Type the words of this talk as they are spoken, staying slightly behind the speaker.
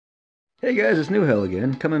Hey guys, it's New Hell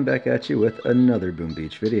again, coming back at you with another Boom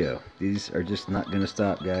Beach video. These are just not going to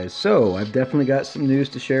stop, guys. So, I've definitely got some news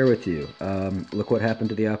to share with you. Look what happened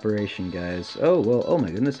to the operation, guys. Oh, well, oh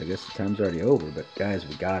my goodness, I guess the time's already over, but guys,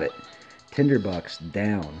 we got it. Tinderbox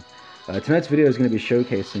down. Tonight's video is going to be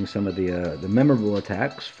showcasing some of the memorable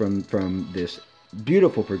attacks from this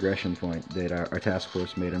beautiful progression point that our task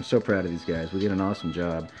force made. I'm so proud of these guys. We did an awesome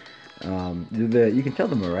job. You can tell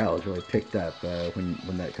the morale is really picked up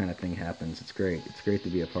when that kind of thing happens. It's great. It's great to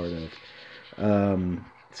be a part of.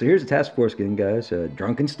 So here's the task force again, guys.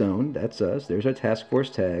 Drunken Stone, that's us. There's our task force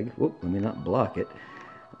tag. Whoop, let me not block it.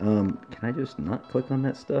 Can I just not click on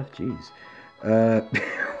that stuff? Jeez.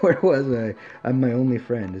 Where was I? I'm my only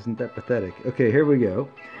friend. Isn't that pathetic? Okay, here we go.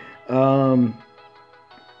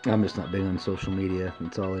 I'm just not big on social media.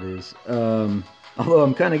 That's all it is. Although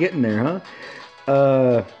I'm kind of getting there,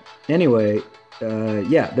 huh? Anyway,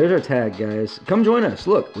 yeah, there's our tag, guys. Come join us.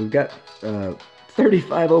 Look, we've got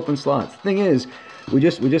 35 open slots. The thing is, we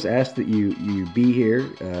just ask that you be here,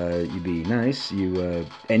 you be nice,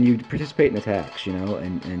 and you participate in attacks,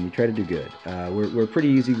 and you try to do good. We're a pretty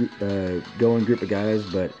easy going group of guys,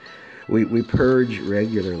 but we purge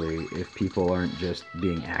regularly if people aren't just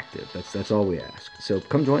being active. That's all we ask. So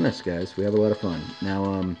come join us, guys. We have a lot of fun.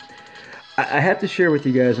 Now, I have to share with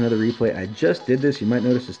you guys another replay. I just did this. You might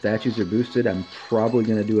notice the statues are boosted. I'm probably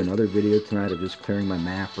going to do another video tonight of just clearing my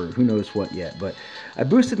map or who knows what yet. But I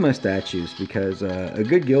boosted my statues because a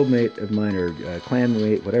good guildmate of mine, or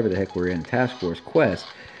clanmate, whatever the heck we're in, task force quest,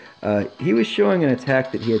 he was showing an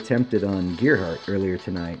attack that he attempted on Gearheat earlier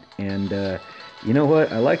tonight. And you know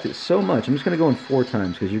what? I liked it so much. I'm just going to go in 4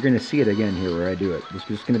 times because you're going to see it again here where I do it. There's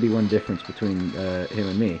just going to be one difference between him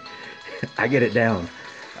and me. I get it down.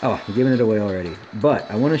 Oh, I'm giving it away already. But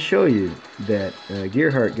I want to show you that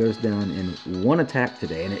Gearheart goes down in 1 attack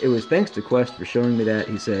today. And it was thanks to Quest for showing me that.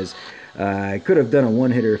 He says, I could have done a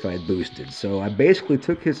 1-hitter if I had boosted. So I basically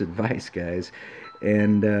took his advice, guys.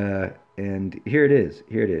 And here it is.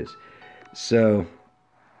 Here it is. So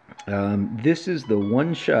this is the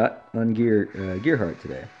 1 shot on Gearheart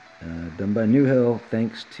today. Done by New Hill,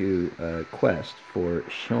 thanks to Quest for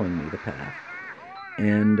showing me the path.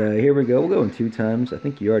 And here we go. We'll go in 2 times. I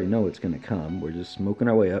think you already know what's going to come. We're just smoking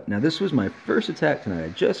our way up. Now, this was my first attack tonight. I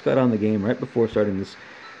just got on the game right before starting this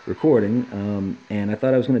recording, and I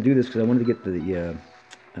thought I was going to do this because I wanted to get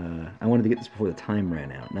I wanted to get this before the time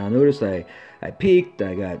ran out. Now, notice I peeked.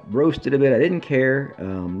 I got roasted a bit. I didn't care.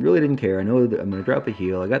 Really didn't care. I know that I'm going to drop a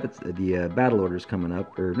heal. I got the battle orders coming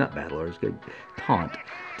up, or not battle orders. Good taunt.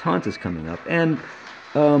 Taunt is coming up, and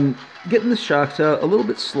getting the shocks out a little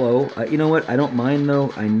bit slow. You know what? I don't mind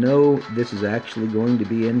though. I know this is actually going to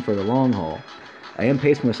be in for the long haul. I am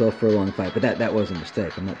pacing myself for a long fight, but that was a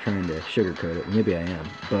mistake. I'm not trying to sugarcoat it. Maybe I am,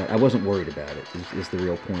 but I wasn't worried about it. Is the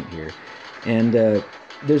real point here. And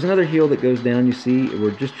there's another heal that goes down. You see,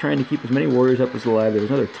 we're just trying to keep as many warriors up as alive. There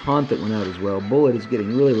was another taunt that went out as well. Bullet is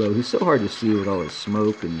getting really low. He's so hard to see with all his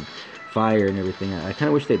smoke and fire and everything. I kind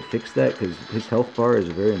of wish they'd fix that because his health bar is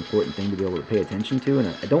a very important thing to be able to pay attention to,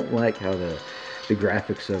 and I don't like how the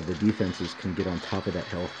graphics of the defenses can get on top of that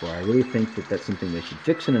health bar. I really think that that's something they should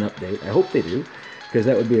fix in an update. I hope they do, because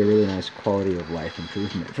that would be a really nice quality of life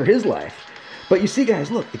improvement for his life. But you see,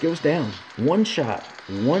 guys, look, it goes down. 1 shot.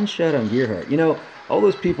 1 shot on Gearheart. You know, all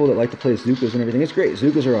those people that like to play Zukas and everything, it's great.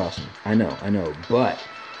 Zukas are awesome. I know. But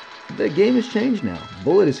the game has changed now.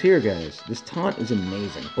 Bullet is here, guys. This taunt is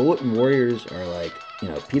amazing. Bullet and warriors are like,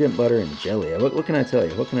 peanut butter and jelly. What can I tell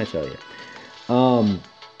you? What can I tell you?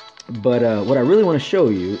 But what I really want to show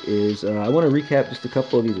you is I want to recap just a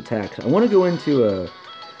couple of these attacks. I want to go into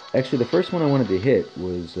actually the first one I wanted to hit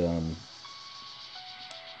was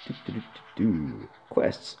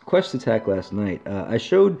Quest's attack last night. I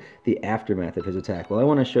showed the aftermath of his attack. Well, I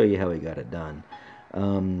want to show you how he got it done.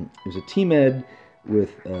 It was a team-ed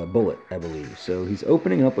with Bullet, I believe. So he's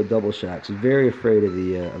opening up with double shocks. He's very afraid of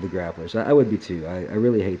the grapplers. I would be too. I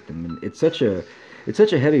really hate them. And it's such a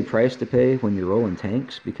heavy price to pay when you're rolling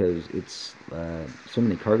tanks because it's so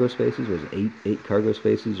many cargo spaces. There's eight cargo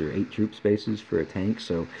spaces or 8 troop spaces for a tank.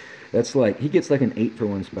 So that's like he gets like an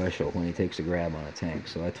 8-for-1 special when he takes a grab on a tank.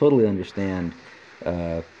 So I totally understand,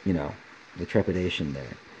 the trepidation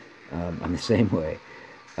there. I'm the same way.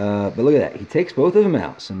 But look at that. He takes both of them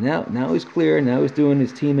out. So now he's clear. Now he's doing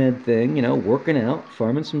his team ed thing, working out,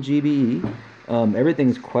 farming some GBE.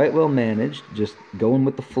 Everything's quite well managed, just going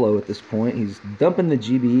with the flow at this point. He's dumping the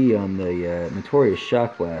GBE on the notorious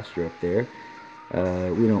shock blaster up there.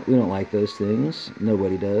 We don't like those things.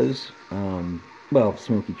 Nobody does. Well,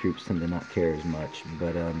 smoky troops tend to not care as much,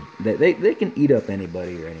 but they can eat up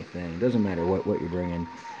anybody or anything. It doesn't matter what you're bringing.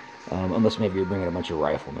 Unless maybe you're bringing a bunch of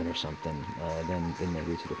riflemen or something, then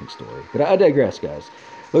maybe it's a different story. But I digress, guys.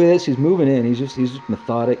 Look at this. He's moving in. He's just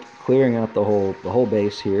methodic, clearing out the whole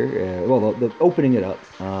base here. Well, the opening it up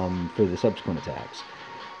for the subsequent attacks.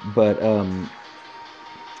 But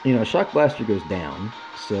you know, shock blaster goes down,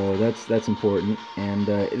 so that's important. And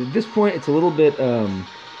at this point, it's a little bit.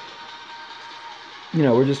 You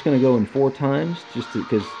know, we're just going to go in 4 times, just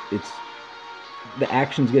because the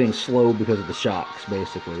action's getting slow because of the shocks,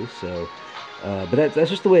 basically. So, but that's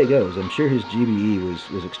just the way it goes. I'm sure his GBE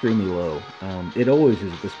was extremely low. It always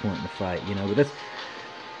is at this point in the fight, you know. But that's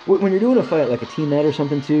when you're doing a fight like a team net or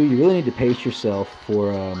something too. You really need to pace yourself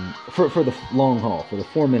for the long haul, for the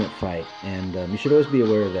 4-minute fight, and you should always be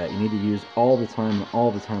aware of that. You need to use all the time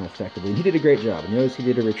effectively. And he did a great job. And notice he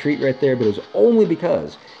did a retreat right there, but it was only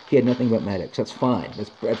because he had nothing but medics. That's fine.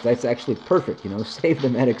 That's actually perfect. You know, save the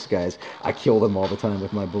medics, guys. I kill them all the time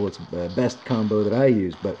with my bullets. Best combo that I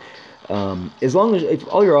use. But as long as if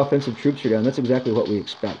all your offensive troops are down, that's exactly what we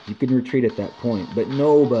expect. You can retreat at that point, but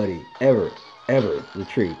nobody ever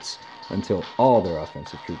retreats until all their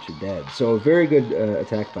offensive troops are dead. So a very good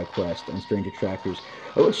attack by Quest on Strange Attractors.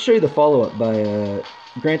 Let's show you the follow-up by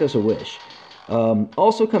Grant Us a Wish.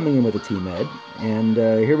 Also coming in with a T-Med, and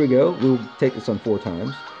here we go. We'll take this on 4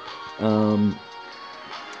 times.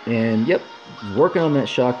 And yep, working on that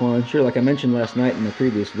shock launcher. Like I mentioned last night in the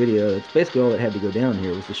previous video, it's basically all that had to go down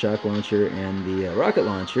here was the shock launcher and the rocket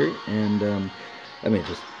launcher. And I mean,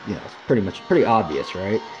 just, you know, it's pretty obvious,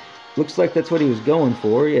 right? Looks like that's what he was going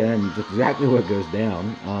for, yeah, and that's exactly what goes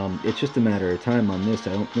down. It's just a matter of time on this.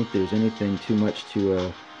 I don't think there's anything too much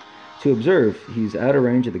to observe. He's out of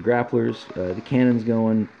range of the grapplers. The cannon's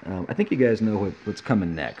going. I think you guys know what's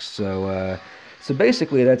coming next. So so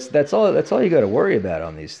basically, that's all you got to worry about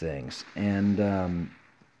on these things. And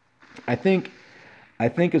I think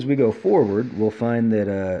as we go forward, we'll find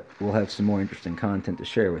that we'll have some more interesting content to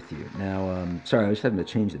share with you. Now, sorry, I was having to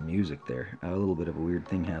change the music there. A little bit of a weird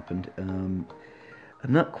thing happened. I'm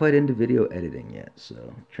not quite into video editing yet, so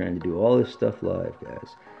I'm trying to do all this stuff live,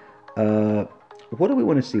 guys. What do we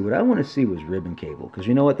want to see? What I want to see was ribbon cable, because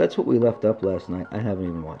you know what? That's what we left up last night. I haven't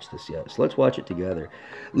even watched this yet, so let's watch it together.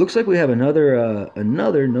 Looks like we have another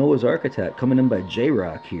Noah's Ark attack coming in by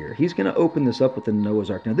J-Rock here. He's going to open this up with the Noah's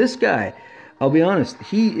Ark. Now, this guy, I'll be honest,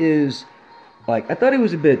 he is, like, I thought he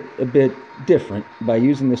was a bit different by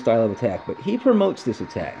using this style of attack, but he promotes this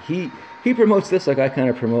attack. He promotes this like I kind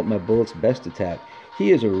of promote my Bullet's best attack.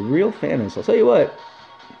 He is a real fan of this. I'll tell you what,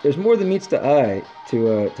 there's more than meets the eye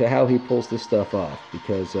to how he pulls this stuff off,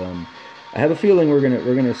 because I have a feeling we're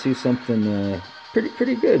gonna see something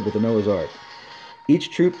pretty good with the Noah's Ark. Each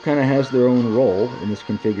troop kind of has their own role in this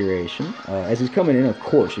configuration. As he's coming in, of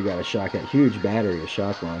course, you got to shock that huge battery of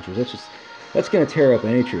shock launchers. That's going to tear up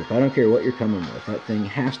any troop. I don't care what you're coming with. That thing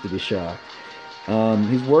has to be shocked.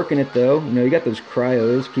 He's working it, though. You know, you got those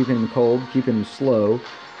cryos, keeping him cold, keeping him slow.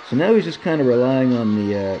 So now he's just kind of relying on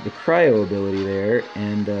the cryo ability there.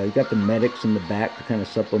 And you got the medics in the back to kind of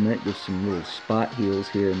supplement, give some little spot heals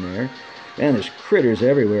here and there. Man, there's critters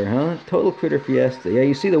everywhere, huh? Total critter fiesta. Yeah,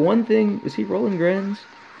 you see the one thing, is he rolling Grens?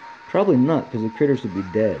 Probably not, because the critters would be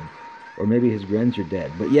dead. Or maybe his Grens are dead.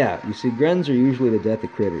 But yeah, you see, Grens are usually the death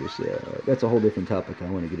of critters. That's a whole different topic I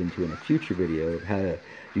want to get into in a future video of how to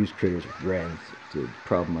use critters with Grens. It's a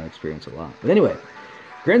problem I experience a lot. But anyway,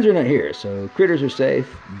 Grens are not here, so critters are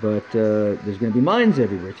safe, but there's going to be mines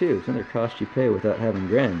everywhere too. It's another cost you pay without having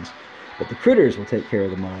Grens. But the critters will take care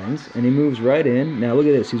of the mines, and he moves right in. Now look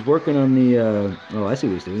at this, he's working on the, oh, I see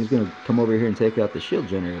what he's doing. He's going to come over here and take out the shield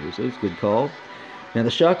generators. So that's a good call. Now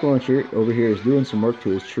the shock launcher over here is doing some work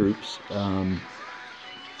to his troops.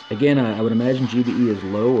 Again, I would imagine GBE is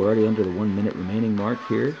low. We're already under the 1 minute remaining mark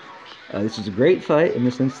here. This is a great fight in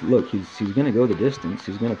the sense, look, he's going to go the distance.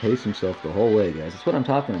 He's going to pace himself the whole way, guys. That's what I'm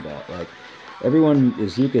talking about. Like, everyone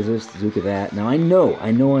is Zuka this, Zuka that. Now, I know.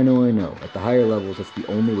 At the higher levels, that's the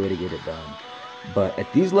only way to get it done. But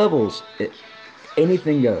at these levels,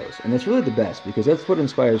 anything goes. And that's really the best, because that's what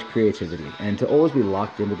inspires creativity. And to always be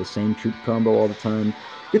locked into the same troop combo all the time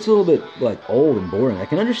gets a little bit, like, old and boring. I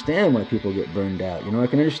can understand why people get burned out. You know, I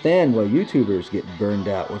can understand why YouTubers get burned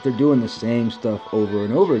out. If they're doing the same stuff over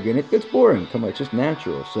and over again, it gets boring. Come on, it's just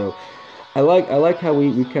natural. So I like how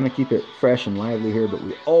we kind of keep it fresh and lively here, but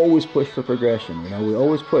we always push for progression. You know, we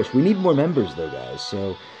always push. We need more members, though, guys.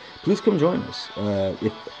 So please come join us.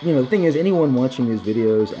 If you know, the thing is, anyone watching these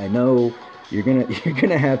videos, I know you're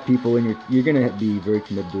gonna have people, and you're gonna be very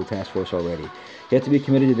committed to the task force already. You have to be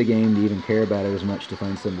committed to the game to even care about it as much to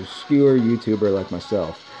find some obscure YouTuber like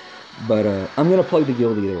myself. But I'm gonna plug the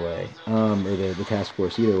guild either way, or the task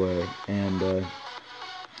force either way, and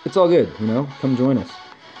it's all good. You know, come join us.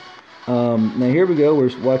 Now here we go.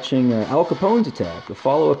 We're watching Al Capone's attack, the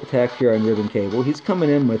follow-up attack here on Ribbon Cable. He's coming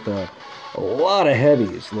in with a lot of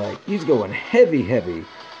heavies. Like, he's going heavy, heavy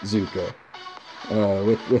Zuka.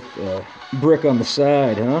 With brick on the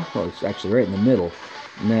side, huh? Well, it's actually right in the middle.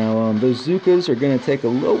 Now, those Zukas are going to take a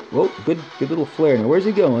low, oh, good little flare. Now, where's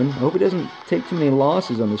he going? I hope he doesn't take too many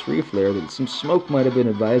losses on this reflare, but some smoke might have been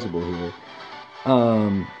advisable here.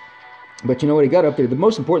 But you know what? He got up there. The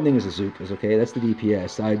most important thing is the Zukas, okay? That's the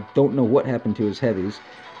DPS. I don't know what happened to his heavies.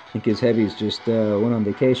 I think his heavies just went on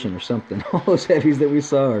vacation or something. All those heavies that we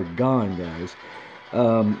saw are gone, guys.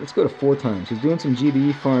 Let's go to 4 times. He's doing some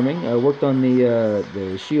GBE farming. Worked on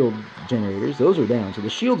the shield generators. Those are down. So the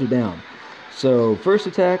shields are down. So first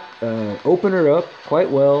attack, open her up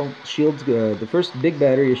quite well. Shields, the first big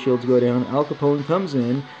battery of shields go down. Al Capone comes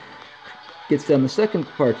in, gets down the second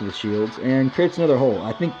part of the shields, and creates another hole.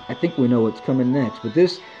 I think we know what's coming next. But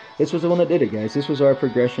this was the one that did it, guys. This was our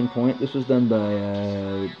progression point. This was done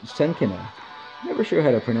by Senkina. Never sure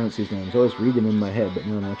how to pronounce these names. I always read them in my head, but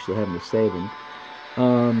now I'm actually having to say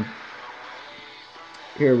them.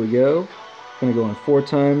 Here we go. Gonna go on 4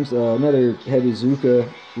 times. Another heavy Zuka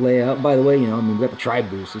layout. By the way, you know, I mean, we got the tribe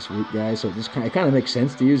boost this week, guys, so it kind of makes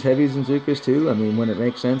sense to use heavies and Zukas too. I mean, when it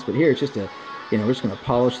makes sense. But here, it's just you know, we're just gonna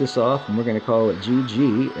polish this off, and we're gonna call it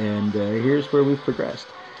GG. And here's where we've progressed.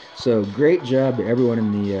 So great job to everyone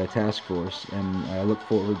in the task force, and I look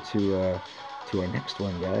forward to our next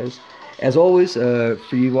one, guys. As always, for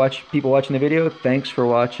you people watching the video, thanks for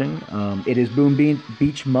watching. It is Boom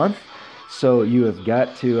Beach Month. So you have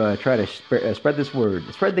got to try to spread this word.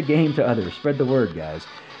 Spread the game to others. Spread the word, guys.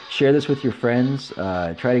 Share this with your friends.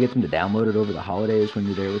 Try to get them to download it over the holidays when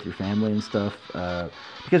you're there with your family and stuff.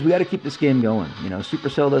 Because we got to keep this game going. You know,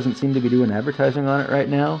 Supercell doesn't seem to be doing advertising on it right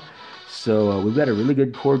now. So we've got a really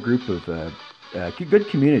good core group of, good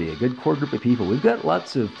community, a good core group of people. We've got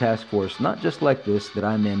lots of task force, not just like this that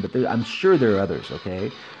I'm in, but I'm sure there are others, okay?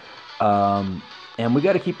 And we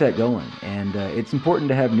got to keep that going. And it's important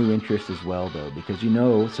to have new interest as well, though, because you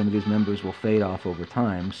know some of these members will fade off over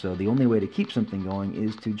time. So the only way to keep something going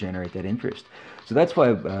is to generate that interest. So that's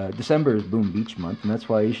why December is Boom Beach Month, and that's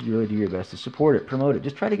why you should really do your best to support it, promote it.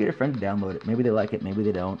 Just try to get a friend to download it. Maybe they like it, maybe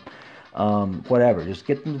they don't. Whatever. Just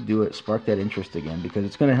get them to do it, spark that interest again, because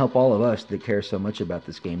it's going to help all of us that care so much about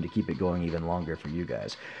this game to keep it going even longer for you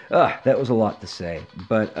guys. That was a lot to say.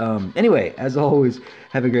 But anyway, as always,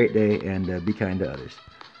 have a great day and be kind to others.